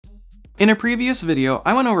In a previous video,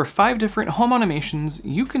 I went over 5 different home automations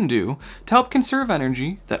you can do to help conserve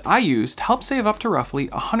energy that I use to help save up to roughly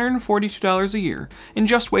 $142 a year in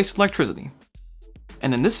just wasted electricity.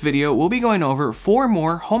 And in this video, we'll be going over 4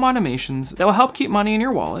 more home automations that will help keep money in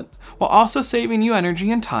your wallet while also saving you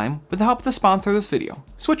energy and time with the help of the sponsor of this video,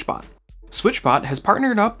 SwitchBot. SwitchBot has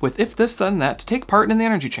partnered up with If This Then That to take part in the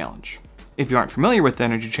Energy Challenge. If you aren't familiar with the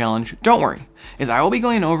Energy Challenge, don't worry, as I will be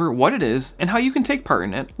going over what it is and how you can take part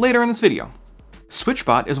in it later in this video.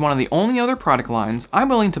 SwitchBot is one of the only other product lines I'm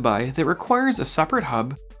willing to buy that requires a separate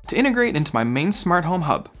hub to integrate into my main smart home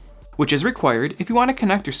hub, which is required if you want to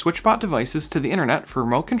connect your SwitchBot devices to the internet for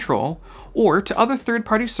remote control or to other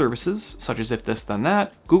third-party services such as If This Then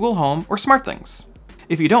That, Google Home, or SmartThings.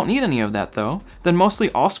 If you don't need any of that though, then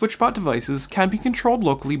mostly all SwitchBot devices can be controlled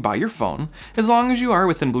locally by your phone as long as you are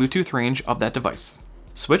within Bluetooth range of that device.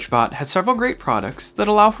 SwitchBot has several great products that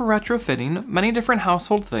allow for retrofitting many different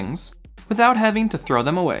household things without having to throw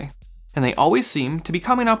them away, and they always seem to be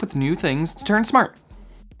coming up with new things to turn smart.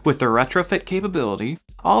 With their retrofit capability,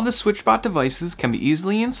 all of the SwitchBot devices can be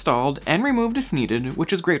easily installed and removed if needed,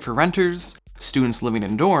 which is great for renters, students living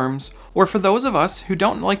in dorms, or for those of us who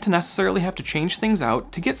don't like to necessarily have to change things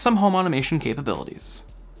out to get some home automation capabilities.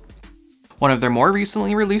 One of their more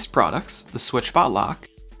recently released products, the SwitchBot Lock,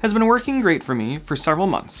 has been working great for me for several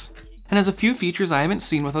months, and has a few features I haven't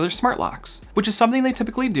seen with other smart locks, which is something they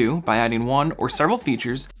typically do by adding one or several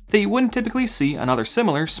features that you wouldn't typically see on other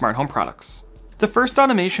similar smart home products. The first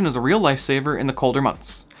automation is a real lifesaver in the colder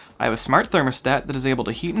months. I have a smart thermostat that is able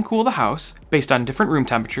to heat and cool the house based on different room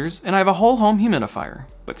temperatures, and I have a whole home humidifier.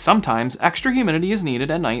 But sometimes extra humidity is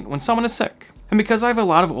needed at night when someone is sick. And because I have a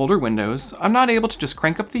lot of older windows, I'm not able to just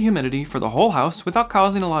crank up the humidity for the whole house without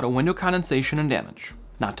causing a lot of window condensation and damage.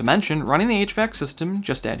 Not to mention, running the HVAC system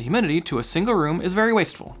just to add humidity to a single room is very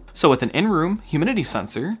wasteful. So with an in-room humidity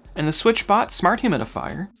sensor and the SwitchBot smart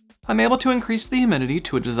humidifier, I'm able to increase the humidity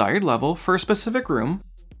to a desired level for a specific room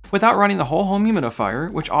without running the whole home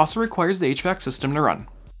humidifier, which also requires the HVAC system to run.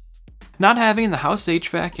 Not having the house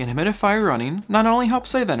HVAC and humidifier running not only helps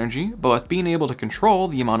save energy, but with being able to control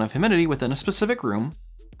the amount of humidity within a specific room,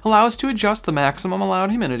 allows to adjust the maximum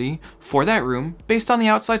allowed humidity for that room based on the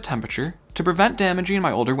outside temperature to prevent damaging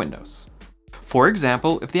my older windows. For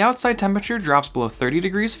example, if the outside temperature drops below 30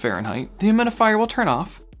 degrees Fahrenheit, the humidifier will turn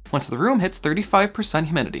off once the room hits 35%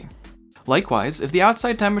 humidity. Likewise, if the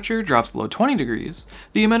outside temperature drops below 20 degrees,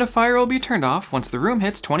 the humidifier will be turned off once the room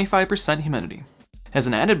hits 25% humidity. As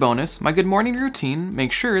an added bonus, my good morning routine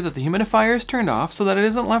makes sure that the humidifier is turned off so that it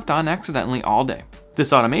isn't left on accidentally all day.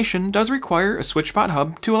 This automation does require a SwitchBot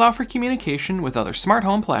hub to allow for communication with other smart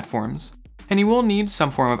home platforms, and you will need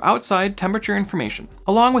some form of outside temperature information,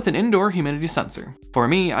 along with an indoor humidity sensor. For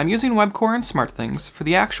me, I'm using WebCore and SmartThings for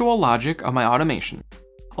the actual logic of my automation,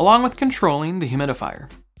 along with controlling the humidifier.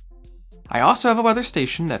 I also have a weather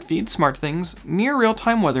station that feeds SmartThings near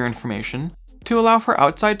real-time weather information to allow for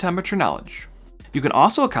outside temperature knowledge. You can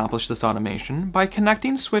also accomplish this automation by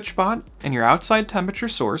connecting SwitchBot and your outside temperature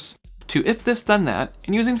source to If This Then That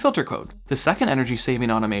and using filter code. The second energy-saving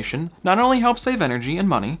automation not only helps save energy and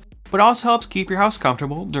money, but also helps keep your house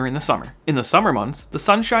comfortable during the summer. In the summer months, the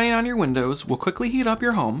sun shining on your windows will quickly heat up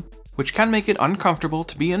your home, which can make it uncomfortable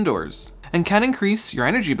to be indoors, and can increase your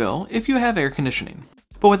energy bill if you have air conditioning.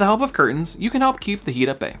 But with the help of curtains, you can help keep the heat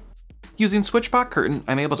at bay. Using SwitchBot Curtain,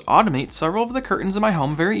 I'm able to automate several of the curtains in my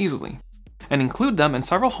home very easily, and include them in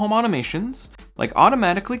several home automations, like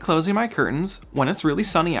automatically closing my curtains when it's really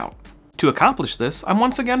sunny out. To accomplish this, I'm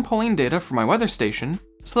once again pulling data from my weather station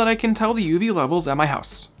so that I can tell the UV levels at my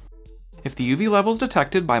house. If the UV levels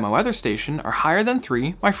detected by my weather station are higher than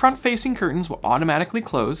 3, my front-facing curtains will automatically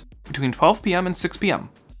close between 12 p.m. and 6 p.m.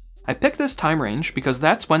 I picked this time range because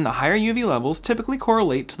that's when the higher UV levels typically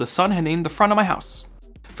correlate to the sun hitting the front of my house.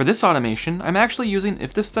 For this automation, I'm actually using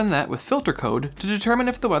If This Then That with filter code to determine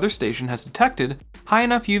if the weather station has detected high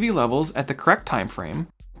enough UV levels at the correct time frame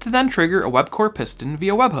to then trigger a WebCore piston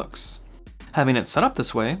via webhooks. Having it set up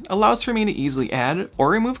this way allows for me to easily add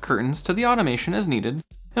or remove curtains to the automation as needed,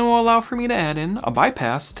 and will allow for me to add in a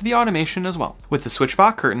bypass to the automation as well. With the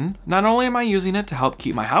SwitchBot Curtain, not only am I using it to help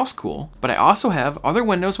keep my house cool, but I also have other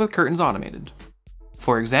windows with curtains automated.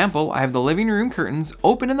 For example, I have the living room curtains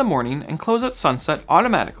open in the morning and close at sunset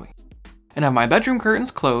automatically, and have my bedroom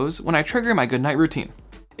curtains close when I trigger my goodnight routine.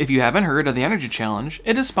 If you haven't heard of the Energy Challenge,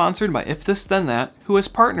 it is sponsored by If This Then That, who has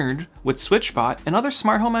partnered with SwitchBot and other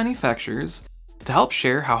smart home manufacturers to help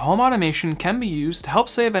share how home automation can be used to help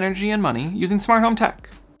save energy and money using smart home tech.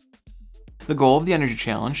 The goal of the Energy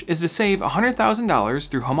Challenge is to save $100,000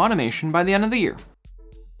 through home automation by the end of the year.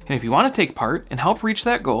 And if you want to take part and help reach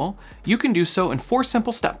that goal, you can do so in 4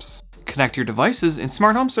 simple steps. Connect your devices and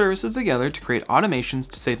smart home services together to create automations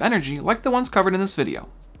to save energy like the ones covered in this video.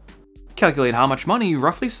 Calculate how much money you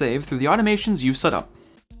roughly save through the automations you've set up.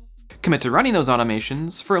 Commit to running those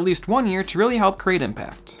automations for at least 1 year to really help create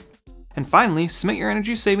impact. And finally, submit your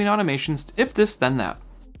energy saving automations to if this then that.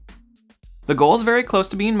 The goal is very close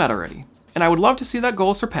to being met already, and I would love to see that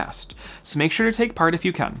goal surpassed, so make sure to take part if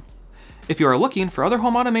you can. If you are looking for other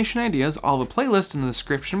home automation ideas, I'll have a playlist in the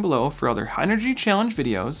description below for other energy challenge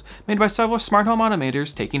videos made by several smart home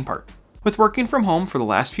automators taking part. With working from home for the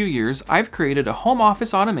last few years, I've created a home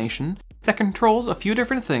office automation that controls a few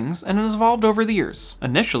different things and has evolved over the years.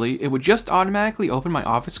 Initially, it would just automatically open my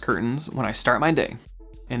office curtains when I start my day,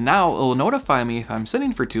 and now it will notify me if I'm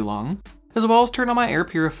sitting for too long, as well as turn on my air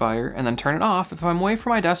purifier and then turn it off if I'm away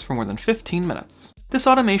from my desk for more than 15 minutes. This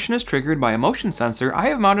automation is triggered by a motion sensor I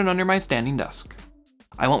have mounted under my standing desk.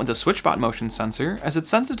 I went with the SwitchBot motion sensor as its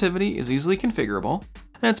sensitivity is easily configurable,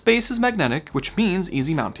 and its base is magnetic, which means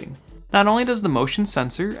easy mounting. Not only does the motion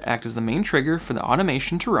sensor act as the main trigger for the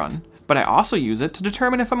automation to run, but I also use it to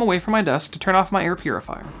determine if I'm away from my desk to turn off my air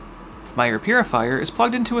purifier. My air purifier is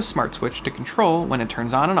plugged into a smart switch to control when it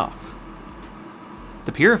turns on and off.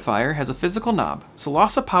 The purifier has a physical knob, so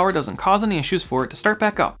loss of power doesn't cause any issues for it to start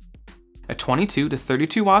back up. At 22 to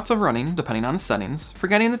 32 watts of running, depending on the settings,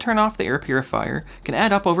 forgetting to turn off the air purifier can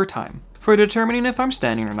add up over time. For determining if I'm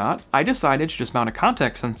standing or not, I decided to just mount a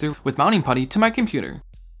contact sensor with mounting putty to my computer.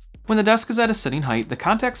 When the desk is at a sitting height, the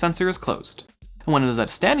contact sensor is closed, and when it is at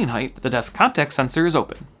standing height, the desk contact sensor is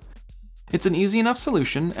open. It's an easy enough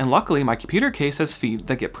solution, and luckily my computer case has feet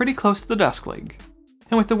that get pretty close to the desk leg.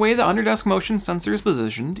 And with the way the underdesk motion sensor is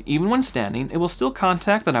positioned, even when standing, it will still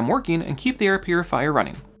contact that I'm working and keep the air purifier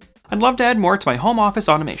running. I'd love to add more to my home office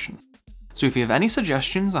automation. So if you have any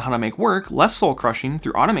suggestions on how to make work less soul-crushing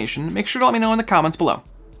through automation, make sure to let me know in the comments below.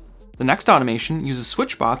 The next automation uses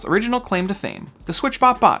SwitchBot's original claim to fame, the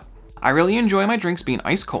SwitchBot Bot. I really enjoy my drinks being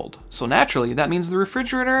ice cold, so naturally that means the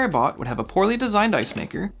refrigerator I bought would have a poorly designed ice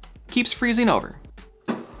maker, keeps freezing over.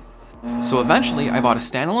 So eventually I bought a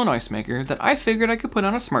standalone ice maker that I figured I could put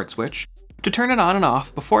on a smart switch to turn it on and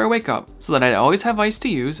off before I wake up, so that I'd always have ice to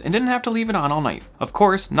use and didn't have to leave it on all night. Of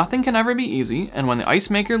course, nothing can ever be easy, and when the ice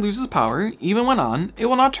maker loses power, even when on, it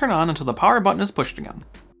will not turn on until the power button is pushed again.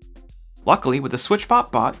 Luckily, with the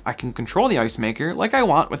SwitchBot Bot, I can control the ice maker like I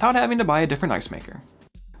want without having to buy a different ice maker.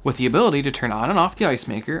 With the ability to turn on and off the ice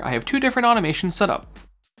maker, I have 2 different automations set up.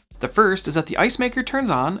 The first is that the ice maker turns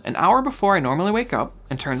on an hour before I normally wake up,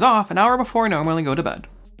 and turns off an hour before I normally go to bed.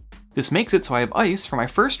 This makes it so I have ice for my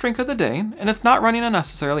first drink of the day, and it's not running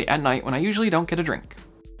unnecessarily at night when I usually don't get a drink.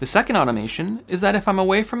 The second automation is that if I'm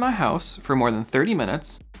away from my house for more than 30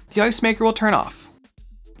 minutes, the ice maker will turn off.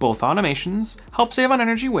 Both automations help save on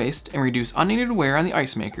energy waste and reduce unneeded wear on the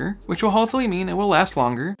ice maker, which will hopefully mean it will last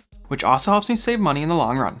longer, which also helps me save money in the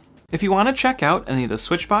long run. If you want to check out any of the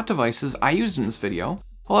SwitchBot devices I used in this video,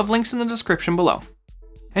 I'll have links in the description below.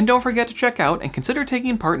 And don't forget to check out and consider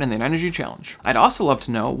taking part in the Energy Challenge. I'd also love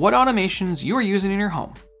to know what automations you are using in your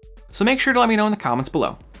home, so make sure to let me know in the comments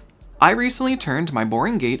below. I recently turned my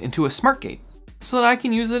boring gate into a smart gate, so that I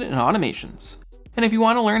can use it in automations. And if you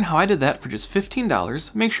want to learn how I did that for just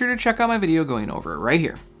 $15, make sure to check out my video going over it right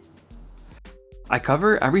here. I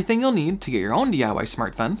cover everything you'll need to get your own DIY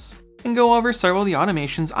smart fence, and go over several of the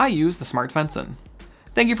automations I use the smart fence in.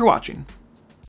 Thank you for watching.